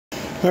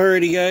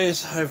Alrighty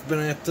guys, I've been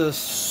at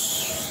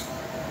this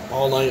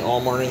all night, all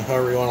morning,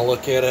 however you want to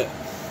look at it.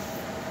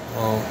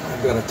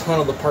 I've got a ton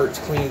of the parts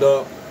cleaned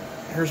up.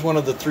 Here's one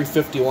of the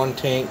 351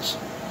 tanks.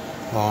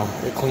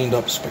 It cleaned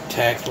up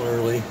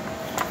spectacularly.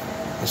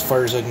 As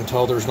far as I can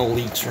tell, there's no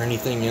leaks or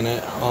anything in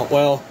it.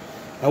 Well,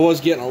 I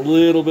was getting a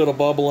little bit of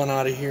bubbling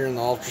out of here in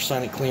the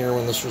ultrasonic cleaner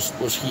when this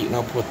was heating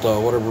up with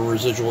whatever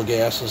residual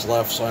gas is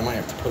left, so I might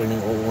have to put a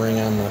new O-ring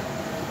on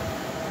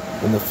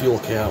the fuel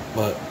cap,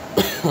 but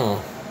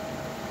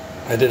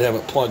I did have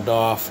it plugged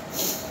off,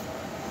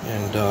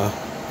 and I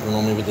don't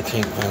know, maybe the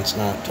tank vent's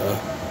not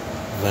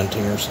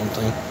venting or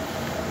something,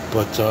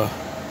 but I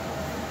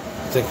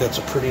think that's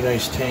a pretty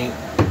nice tank.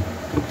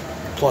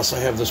 Plus I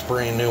have this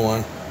brand new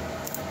one,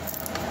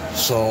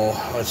 so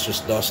it's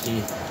just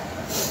dusty.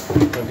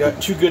 I've got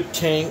two good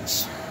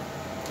tanks.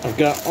 I've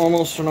got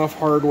almost enough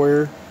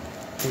hardware.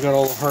 I've got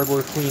all the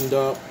hardware cleaned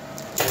up.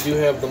 I do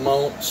have the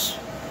mounts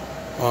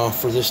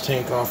for this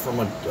tank off from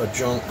a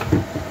junk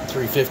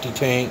 350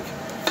 tank.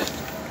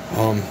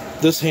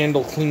 This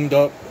handle cleaned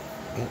up.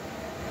 A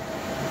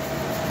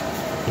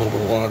little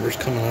bit of water's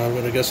coming out of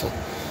it. I guess I'll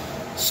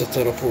set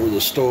that up over the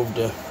stove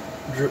to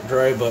drip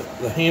dry, but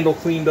the handle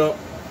cleaned up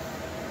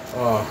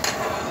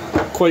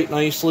quite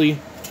nicely.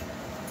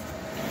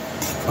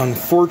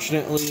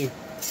 Unfortunately,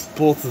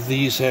 both of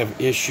these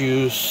have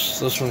issues.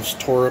 This one's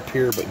tore up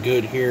here but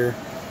good here,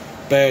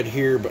 bad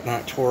here but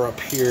not tore up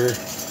here.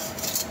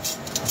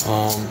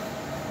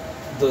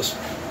 This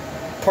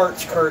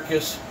parts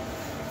carcass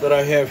that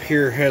I have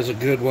here has a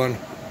good one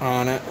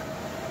on it,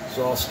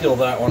 so I'll steal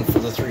that one for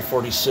the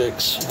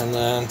 346, and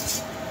then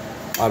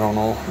I don't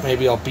know,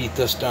 maybe I'll beat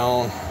this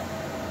down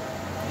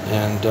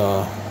and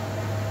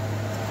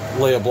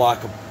lay a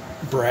block of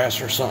brass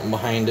or something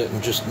behind it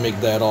and just MIG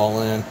that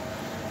all in,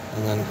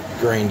 and then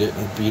grind it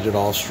and beat it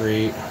all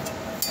straight.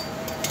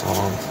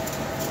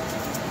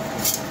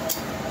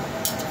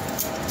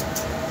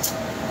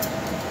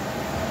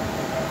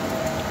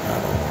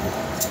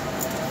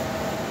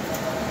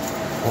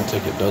 I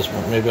don't think it does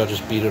one. Maybe I'll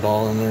just beat it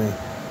all in there and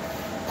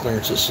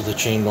clearance it so the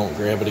chain don't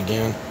grab it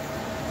again.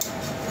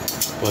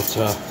 But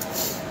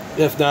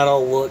if not,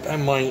 I'll look. I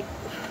might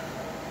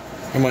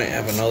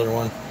have another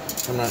one.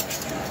 I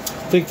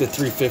think the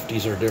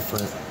 350s are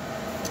different.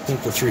 I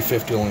think the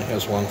 350 only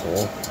has one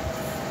hole,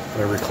 if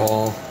I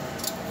recall.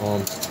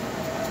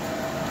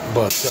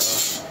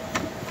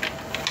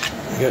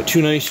 I got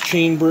two nice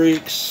chain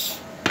brakes.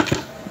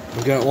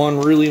 I've got one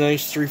really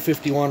nice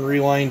 351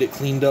 relined. It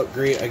cleaned up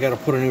great. I got to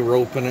put a new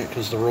rope in it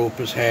because the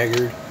rope is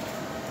haggard.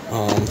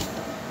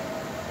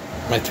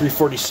 My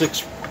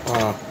 346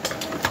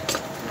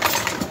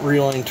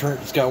 reline turned.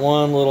 It's got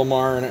one little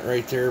mar in it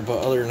right there, but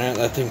other than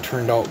that thing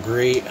turned out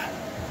great.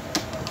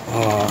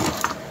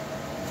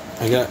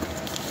 I got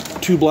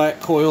two black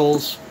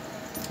coils.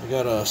 I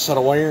got a set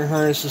of wiring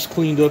harnesses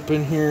cleaned up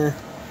in here.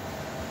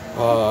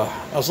 I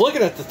was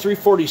looking at the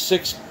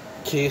 346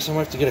 case. I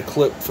might have to get a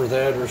clip for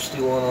that or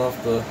steal one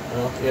off the...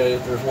 yeah,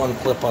 there's one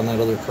clip on that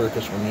other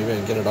carcass one. Maybe I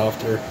can get it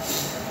off there.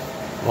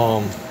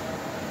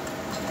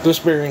 This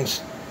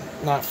bearing's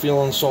not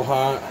feeling so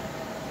hot,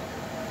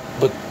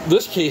 but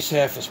this case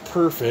half is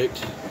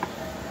perfect.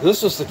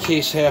 This is the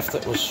case half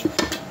that was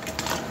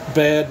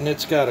bad, and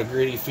it's got a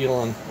gritty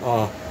feeling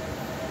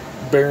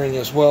bearing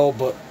as well,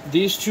 but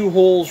these two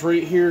holes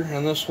right here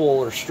and this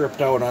hole are stripped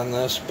out on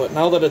this. But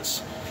now that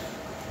it's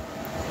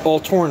all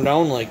torn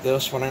down like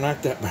this, when I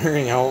knock that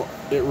bearing out,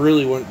 it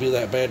really wouldn't be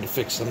that bad to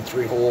fix them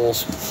three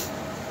holes.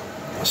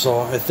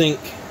 So I think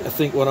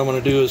what I'm going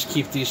to do is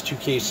keep these two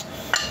cases,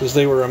 because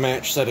they were a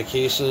match set of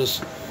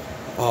cases.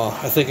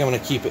 I think I'm going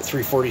to keep it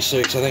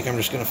 346. I think I'm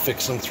just going to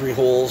fix them three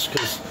holes,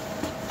 because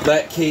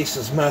that case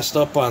is messed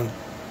up on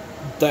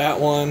that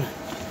one.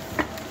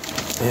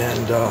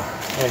 And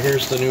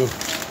here's the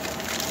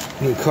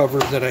new cover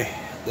that I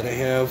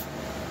have.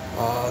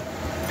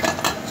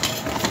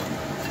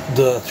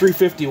 The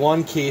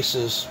 351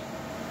 cases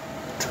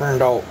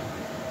turned out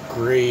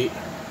great.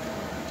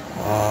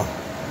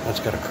 That's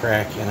got a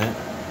crack in it.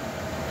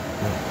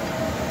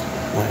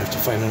 Might have to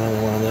find another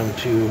one of them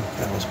too.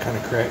 That was kind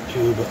of cracked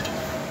too, but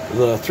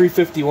the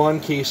 351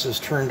 cases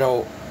turned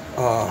out,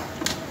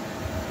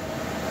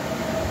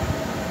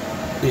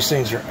 these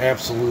things are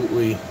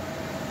absolutely,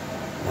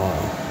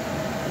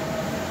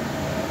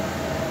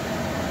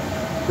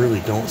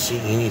 really don't see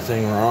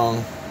anything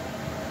wrong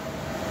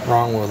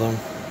with them.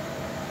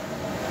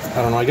 I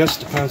don't know, I guess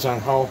it depends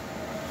on how.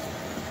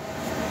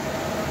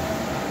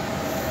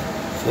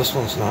 This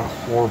one's not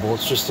horrible,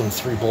 it's just them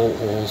 3 bolt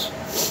holes.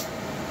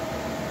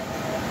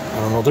 I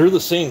don't know, they're the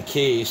same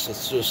case,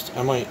 it's just,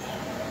 I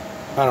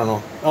don't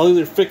know. I'll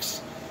either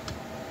fix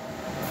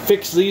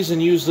these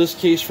and use this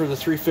case for the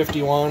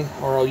 351,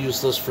 or I'll use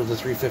this for the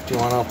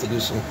 351. I'll have to do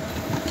some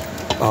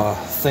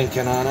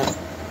thinking on it.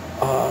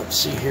 Let's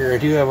see here, I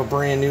do have a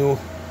brand new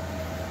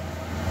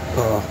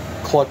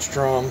clutch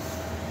drum.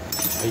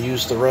 I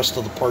used the rest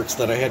of the parts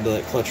that I had to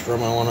that clutch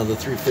drum on one of the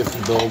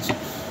 350 builds,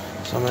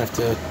 so I'm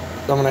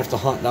gonna have to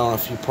hunt down a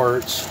few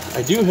parts.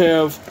 I do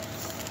have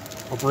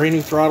a brand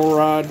new throttle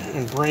rod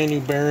and brand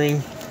new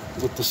bearing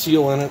with the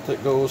seal in it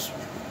that goes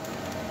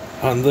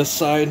on this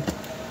side.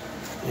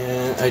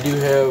 And I do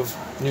have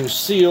new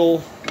seal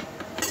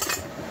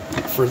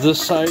for this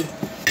side.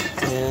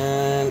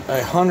 And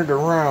I hunted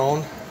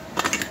around.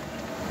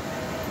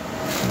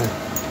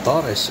 I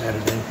thought I sat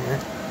it in here.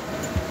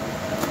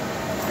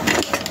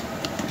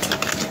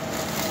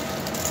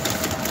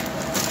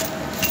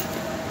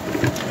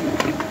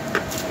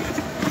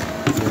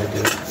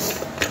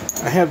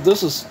 I have,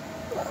 this is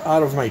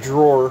out of my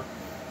drawer.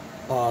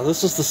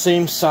 This is the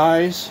same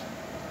size.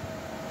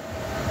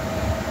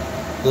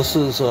 This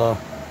is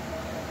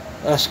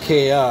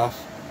SKF,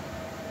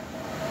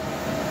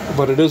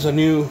 but it is a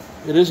new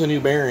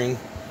bearing,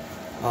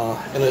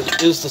 and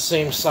it is the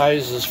same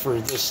size as for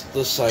this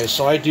size.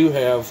 So I do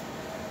have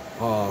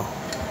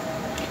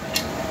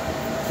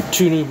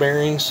 2 new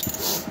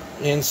bearings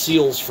and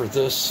seals for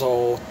this.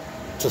 So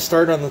to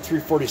start on the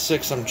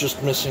 346, I'm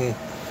just missing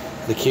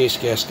the case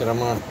gasket. I'm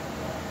gonna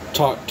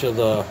talk to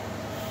the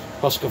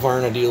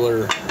Husqvarna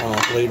dealer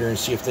later and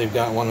see if they've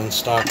got one in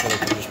stock that I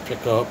can just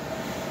pick up.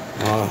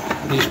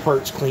 These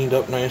parts cleaned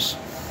up nice.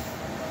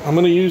 I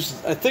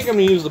think I'm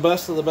gonna use the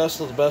best of the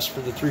best of the best for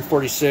the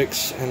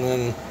 346, and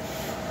then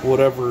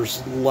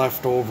whatever's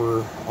left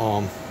over,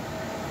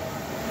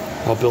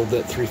 I'll build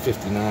that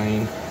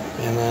 359.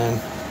 And then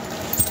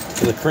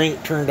the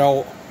crank turned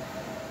out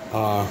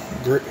got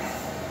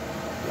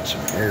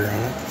some hair on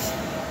it.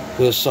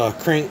 This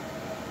crank,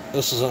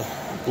 this is I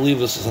believe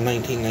this is a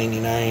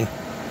 1999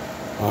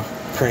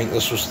 crank.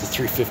 This was the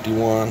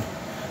 351,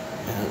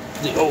 and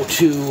the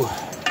 02,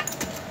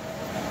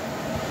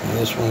 and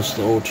this one's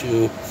the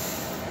 02.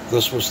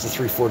 This was the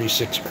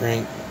 346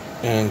 crank,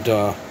 and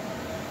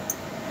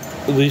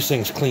these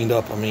things cleaned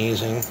up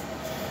amazing.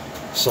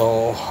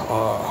 So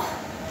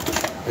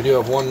I do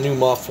have one new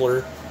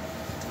muffler.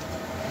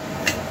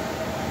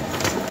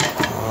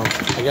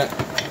 I got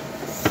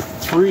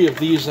 3 of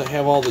these that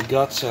have all the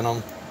guts in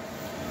them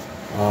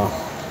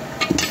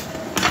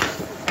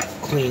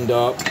cleaned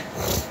up.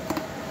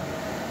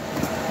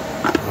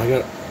 I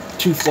got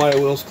 2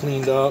 flywheels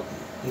cleaned up.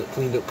 That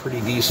cleaned up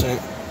pretty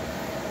decent.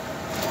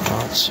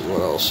 Let's see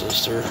what else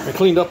is there. I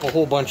cleaned up a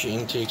whole bunch of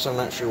intakes. I'm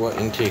not sure what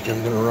intake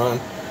I'm going to run.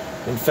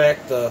 In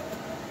fact, I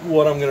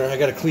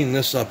got to clean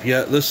this up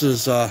yet. This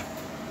is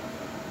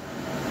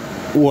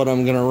what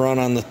I'm going to run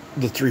on the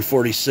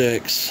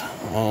 346.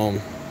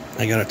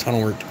 I got a ton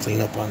of work to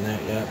clean up on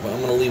that yet, but I'm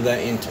going to leave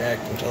that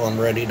intact until I'm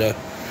ready to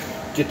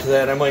get to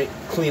that. I might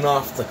clean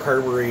off the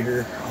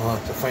carburetor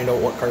to find out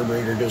what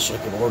carburetor it is so I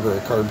can order a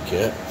carb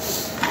kit.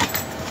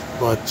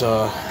 But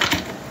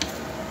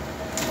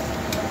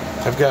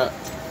I've got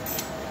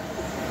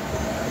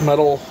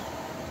metal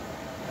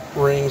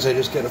rings. I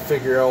just got to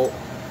figure out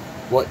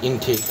what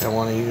intake I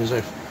want to use.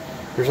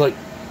 There's like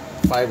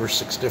 5 or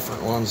 6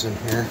 different ones in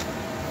here.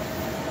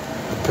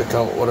 I'll pick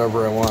out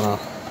whatever I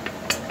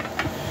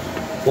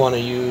want to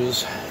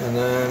use, and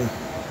then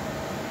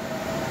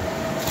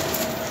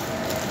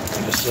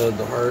like I said,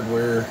 the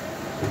hardware.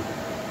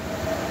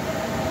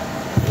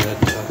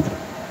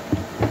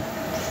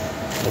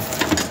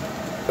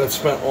 I've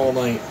spent all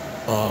night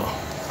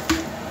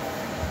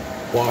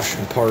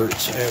washing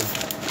parts.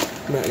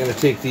 I'm not going to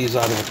take these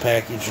out of the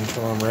package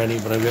until I'm ready,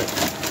 but I've got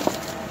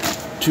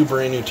 2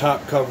 brand new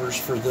top covers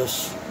for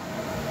this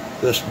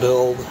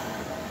build.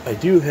 I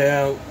do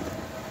have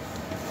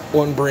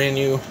 1 brand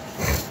new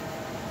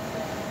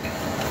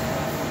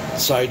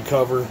side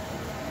cover.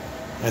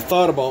 I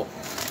thought about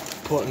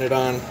putting it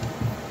on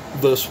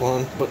this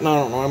one, but no, I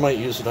don't know, I might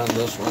use it on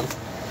this one.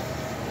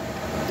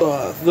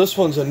 This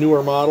one's a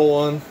newer model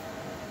one.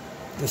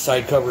 The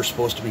side cover is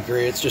supposed to be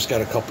gray. It's just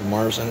got a couple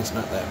Mars in it. It's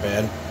not that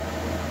bad.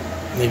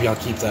 Maybe I'll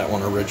keep that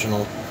one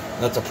original.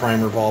 That's a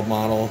primer bulb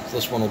model.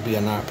 This one will be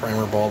a not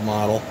primer bulb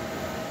model.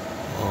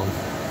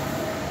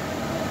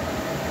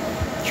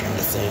 Trying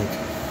to think.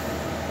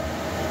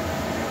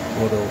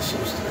 What else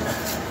is there?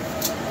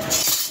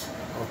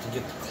 I'll have to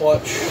get the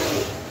clutch.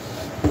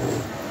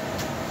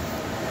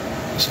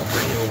 So I'll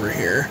bring it over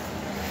here.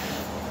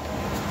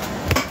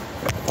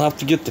 I'll have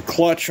to get the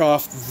clutch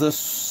off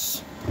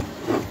this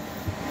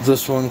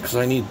one because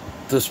I need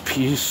this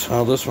piece.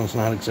 Oh, this one's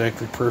not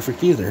exactly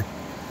perfect either.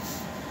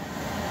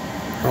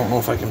 I don't know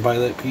if I can buy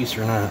that piece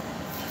or not.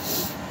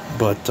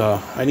 But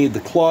I need the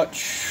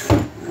clutch.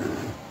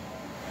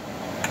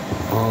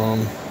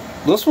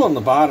 This one,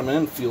 the bottom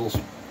end feels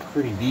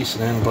pretty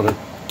decent in, but the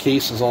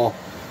case is all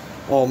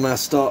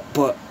messed up.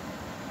 But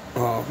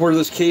where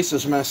this case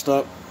is messed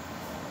up,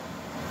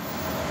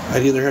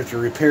 I'd either have to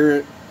repair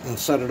it and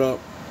set it up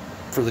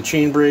for the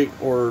chain brake,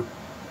 or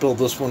build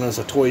this one as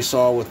a toy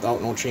saw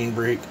without no chain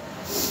brake.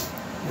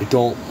 I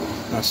don't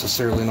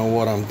necessarily know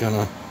what I'm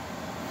gonna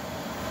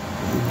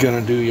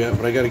do yet,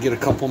 but I got to get a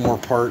couple more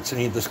parts. I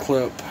need this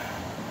clip.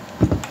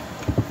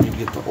 I need to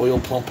get the oil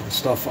pump and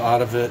stuff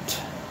out of it.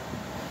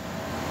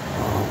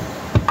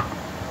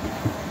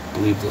 I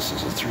believe this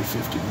is a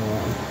 351.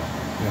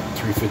 Yeah,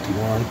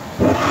 351.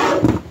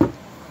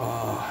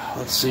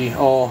 Let's see.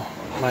 Oh,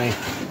 my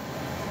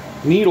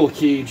needle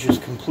cage is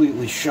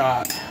completely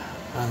shot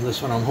on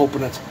this one. I'm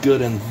hoping it's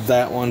good in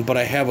that one, but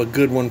I have a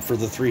good one for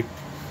the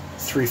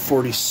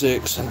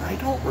 346, and I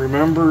don't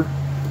remember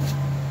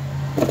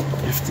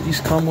if these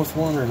come with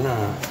one or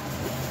not.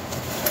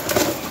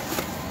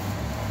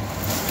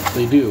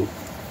 They do.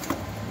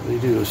 They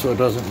do, so it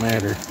doesn't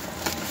matter.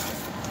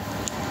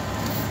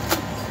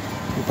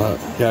 But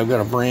yeah, I've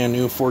got a brand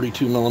new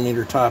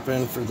 42mm top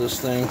end for this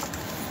thing.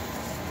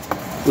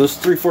 This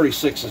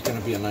 346 is going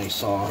to be a nice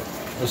saw.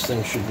 This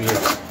thing should be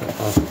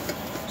a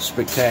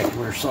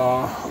spectacular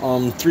saw.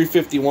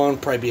 351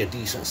 probably be a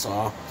decent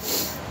saw.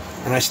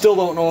 And I still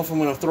don't know if I'm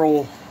going to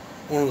throw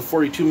one of the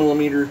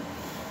 42mm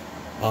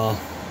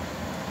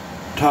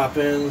top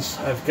ends.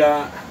 I've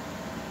got,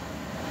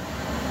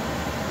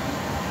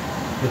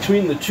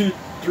 between the two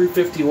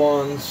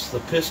 351s, the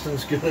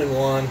piston's good in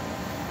one,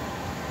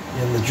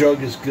 and the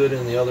jug is good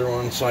in the other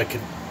one, so I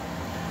could,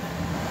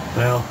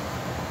 well,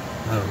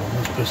 I don't know,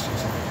 which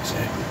piston's not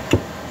exactly.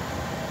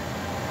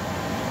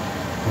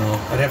 Well,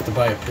 I'd have to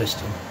buy a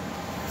piston.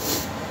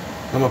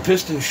 I'm a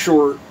piston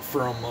short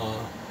from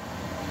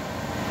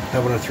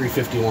having a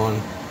 351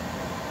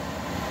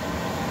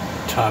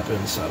 top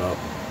end setup.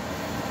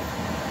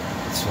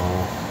 So,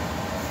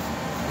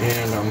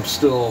 and I'm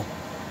still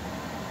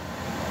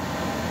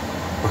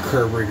a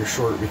carburetor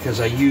short because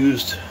I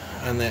used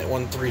on that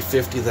one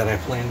 350 that I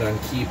planned on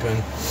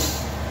keeping,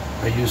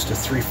 I used a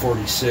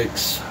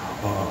 346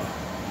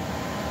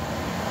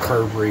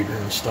 carburetor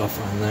and stuff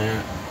on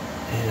that,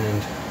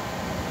 and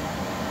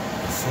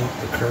I think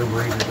the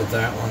carburetor to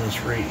that one is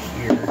right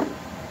here.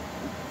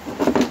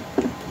 I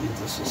believe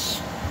this is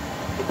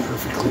a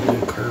perfectly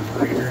good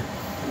carburetor.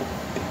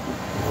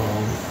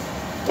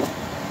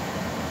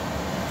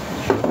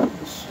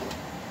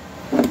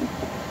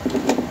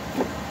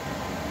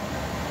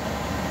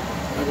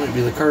 That might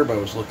be the carb I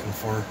was looking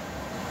for.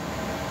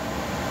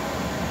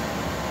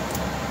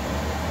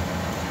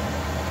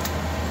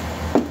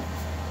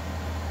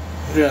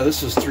 Yeah,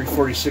 this is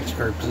 346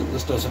 carb because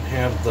this doesn't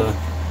have the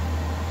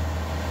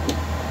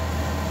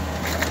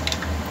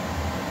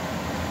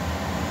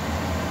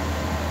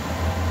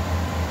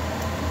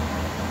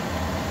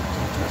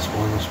that's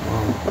one as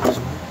well,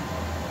 isn't it?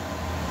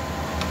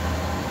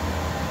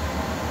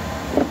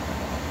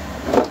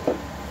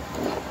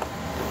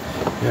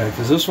 Yeah,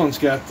 because this one's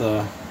got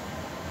the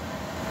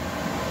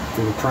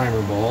for the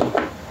primer bulb.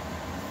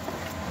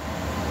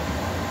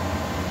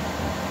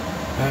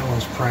 That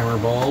one's primer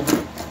bulb.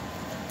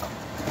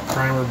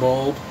 Primer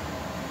bulb.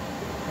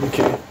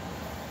 Okay.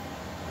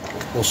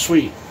 Well,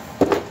 sweet.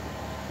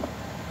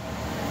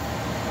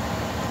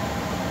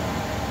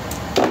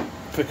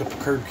 Pick up a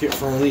carb kit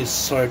for one of these.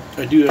 So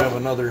I do have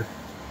another.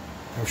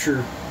 I'm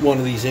sure one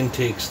of these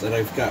intakes that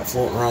I've got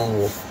floating around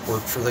will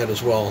work for that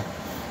as well.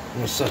 I'm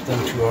going to set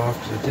them two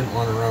off because I didn't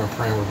want to run a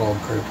primer bulb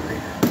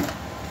carburetor.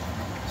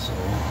 So,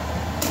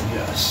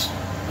 yes,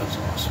 that's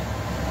awesome.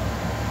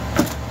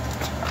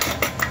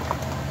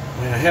 I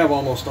mean, I have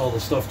almost all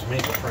the stuff to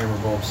make a primer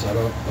bulb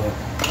setup, but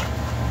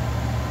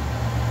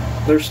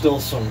there's still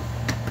some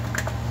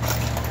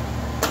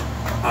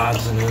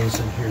odds and ends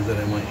in here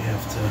that I might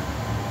have to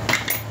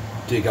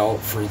dig out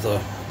for the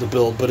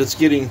build. But it's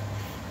getting,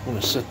 I'm going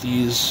to set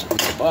these in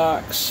the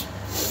box,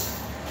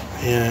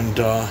 and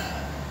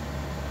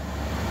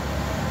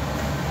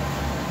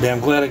yeah, I'm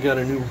glad I got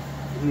a new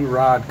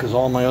rod because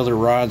all my other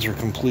rods are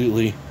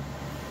completely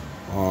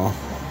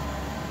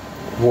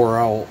wore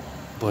out.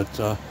 But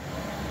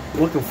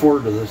looking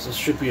forward to this. This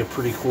should be a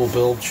pretty cool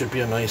build. Should be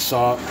a nice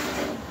saw.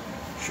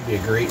 Should be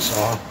a great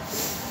saw.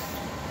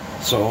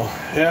 So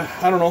yeah,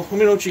 I don't know. Let me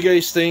know what you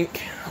guys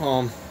think.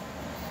 I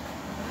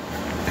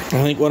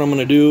think what I'm going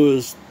to do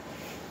is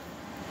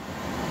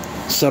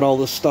set all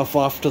this stuff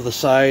off to the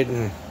side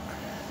and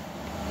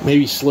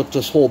maybe slip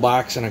this whole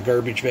box in a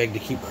garbage bag to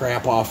keep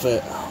crap off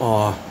it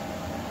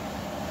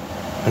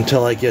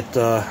until I get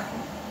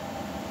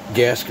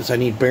gaskets. I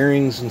need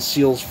bearings and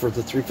seals for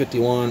the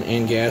 351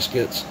 and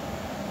gaskets,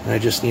 and I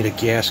just need a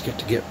gasket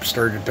to get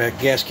started back,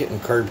 gasket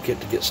and carb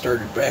kit to get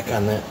started back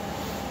on that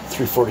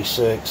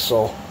 346.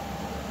 So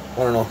I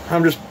don't know,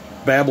 I'm just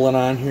babbling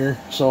on here.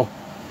 So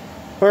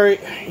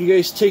alright, you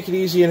guys take it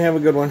easy and have a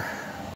good one.